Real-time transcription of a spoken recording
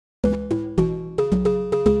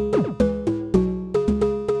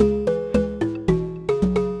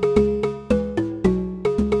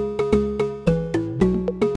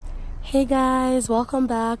guys, welcome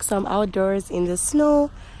back. So I'm outdoors in the snow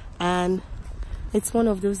and it's one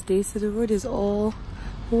of those days, so the road is all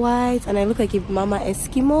white and I look like a mama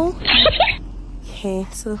Eskimo. Okay,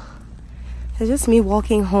 so it's just me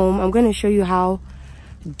walking home. I'm going to show you how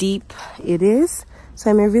deep it is.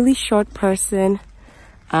 So I'm a really short person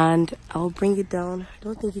and I'll bring it down. I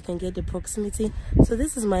don't think you can get the proximity. So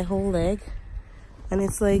this is my whole leg and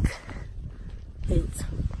it's like, wait,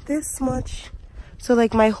 this much. So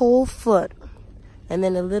like my whole foot and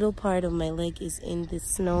then a little part of my leg is in the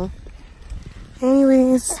snow.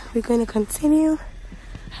 Anyways, we're going to continue.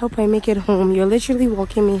 I hope I make it home. You're literally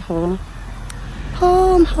walking me home.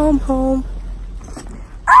 Home, home, home.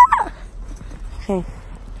 Ah! Okay,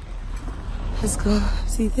 let's go.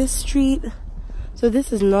 See this street? So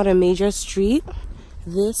this is not a major street.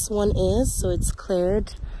 This one is, so it's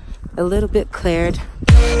cleared. A little bit cleared.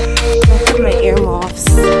 I have my earmuffs.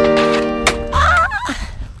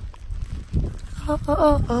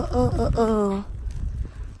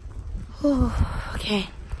 Oh, okay,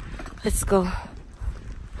 let's go.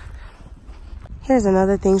 Here's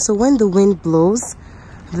another thing. So when the wind blows,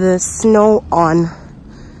 the snow on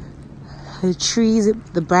the trees,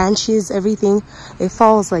 the branches, everything, it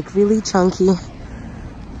falls like really chunky.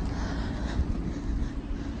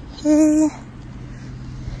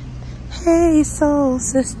 Hey soul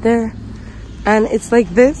sister. And it's like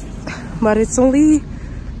this, but it's only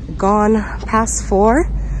gone past 4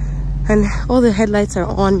 and all the headlights are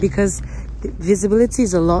on because the visibility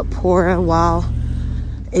is a lot poorer while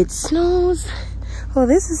it snows. Oh,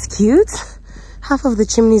 this is cute. Half of the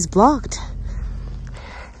chimney's blocked.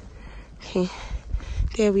 Okay,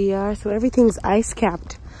 there we are. So everything's ice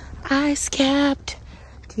capped. Ice capped.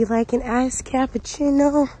 Do you like an ice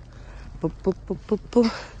cappuccino? Boop, boop, boop, boop,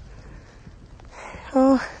 boop.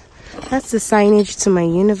 Oh, that's the signage to my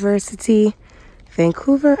university.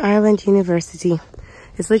 Vancouver Island University.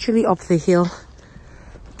 It's literally up the hill.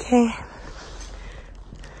 Okay.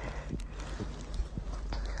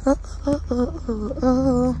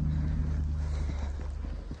 Oh.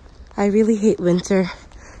 I really hate winter.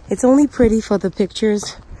 It's only pretty for the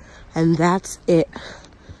pictures and that's it.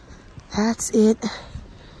 That's it.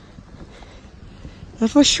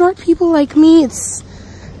 And for short people like me, it's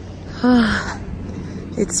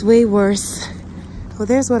way worse. Oh,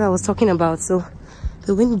 there's what I was talking about. So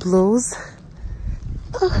the wind blows.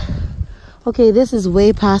 Okay, this is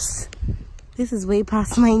way past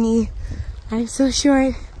my knee. I'm so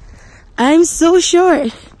short. I'm so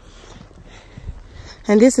short.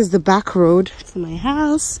 And this is the back road to my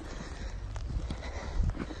house.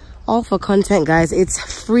 All for content, guys. It's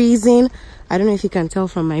freezing. I don't know if you can tell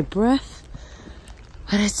from my breath,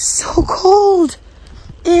 but it's so cold.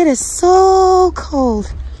 It is so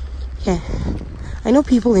cold. Yeah, I know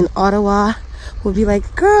people in Ottawa will be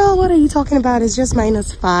like, girl, what are you talking about? It's just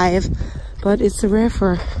 -5. But it's rare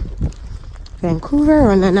for Vancouver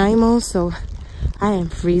or Nanaimo, so I am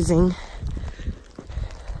freezing.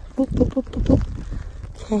 Boop, boop, boop, boop, boop.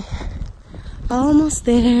 Okay, almost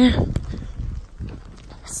there.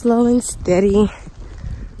 Slow and steady.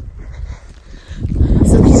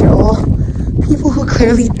 So these are all people who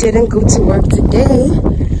clearly didn't go to work today,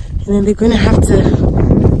 and then they're gonna have to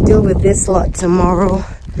deal with this lot tomorrow,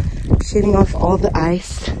 shitting off all the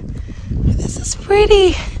ice. This is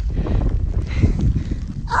pretty.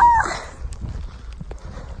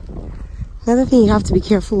 Another thing you have to be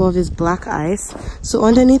careful of is black ice. So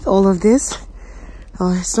underneath all of this,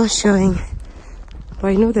 oh, it's not showing, but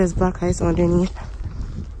I know there's black ice underneath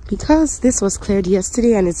because this was cleared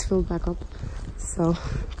yesterday and it's filled back up. So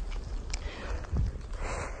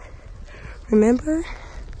remember?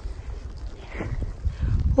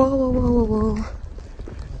 Whoa, whoa, whoa, whoa, whoa.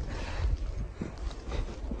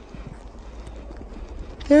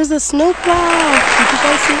 There's a snowplow. Did you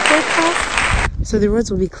guys see snowplow? So the roads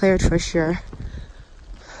will be cleared for sure.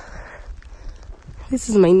 This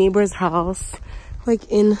is my neighbor's house. Like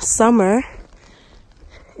in summer,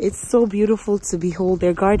 it's so beautiful to behold.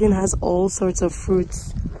 Their garden has all sorts of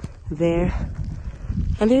fruits there.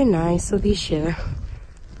 And they're nice, so they share.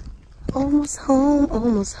 Almost home,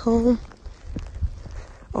 almost home.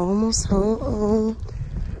 Almost home.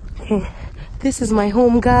 Okay, this is my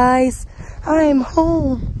home, guys. I am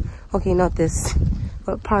home. Okay, not this,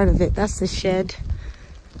 but part of it. That's the shed.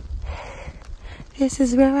 This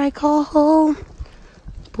is where I call home.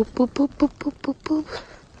 Boop, boop, boop, boop, boop, boop, boop.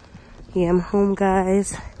 Yeah, I'm home,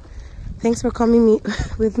 guys. Thanks for coming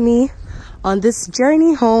with me on this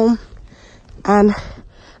journey home. And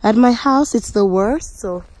at my house, it's the worst,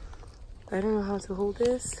 so I don't know how to hold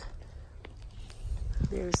this.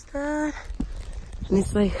 There's that. And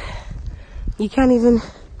it's like, you can't even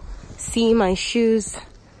see my shoes.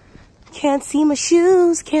 Can't see my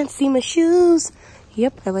shoes, can't see my shoes.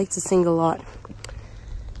 Yep, I like to sing a lot.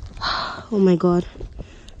 Oh my god.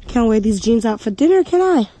 Can't wear these jeans out for dinner, can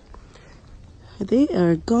I? They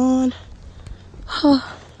are gone.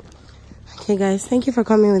 Okay guys, thank you for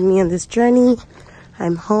coming with me on this journey.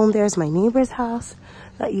 I'm home. There's my neighbor's house.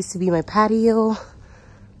 That used to be my patio.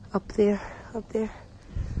 Up there.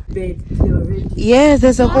 Bed already. Yes,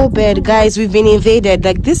 there's a whole bed. Guys, we've been invaded.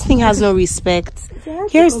 Like, this thing has no respect.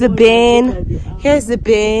 Here's the bin. Here's the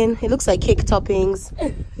bin. It looks like cake toppings.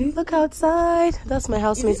 Look outside. That's my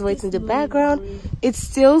housemate's voice in the background. It's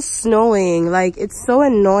still snowing. Like, it's so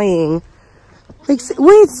annoying. Like,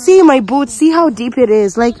 wait, see my boots. See how deep it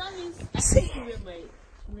is. Like, see.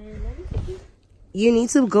 You need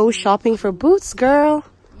to go shopping for boots, girl.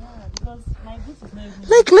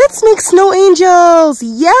 Like, let's make snow angels.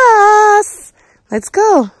 Yes. Let's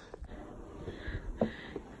go.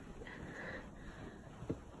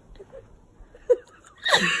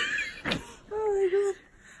 Oh my god.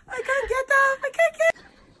 I can't get up. I can't get.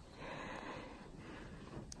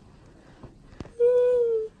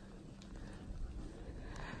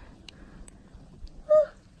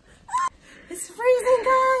 It's freezing,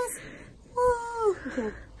 guys. Woo.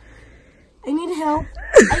 Okay. I need help.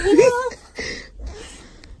 I need help.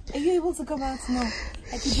 Are you able to come out now?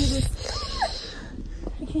 I can do this.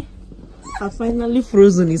 Okay. I'm finally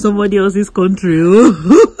frozen in somebody else's country.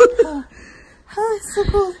 It's so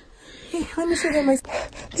cold. Okay, let me show them my...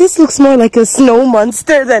 This looks more like a snow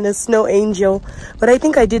monster than a snow angel. But I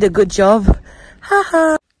think I did a good job.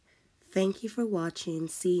 Haha. Thank you for watching.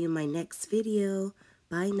 See you in my next video.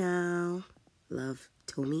 Bye now. Love,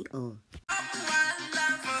 Tommy O.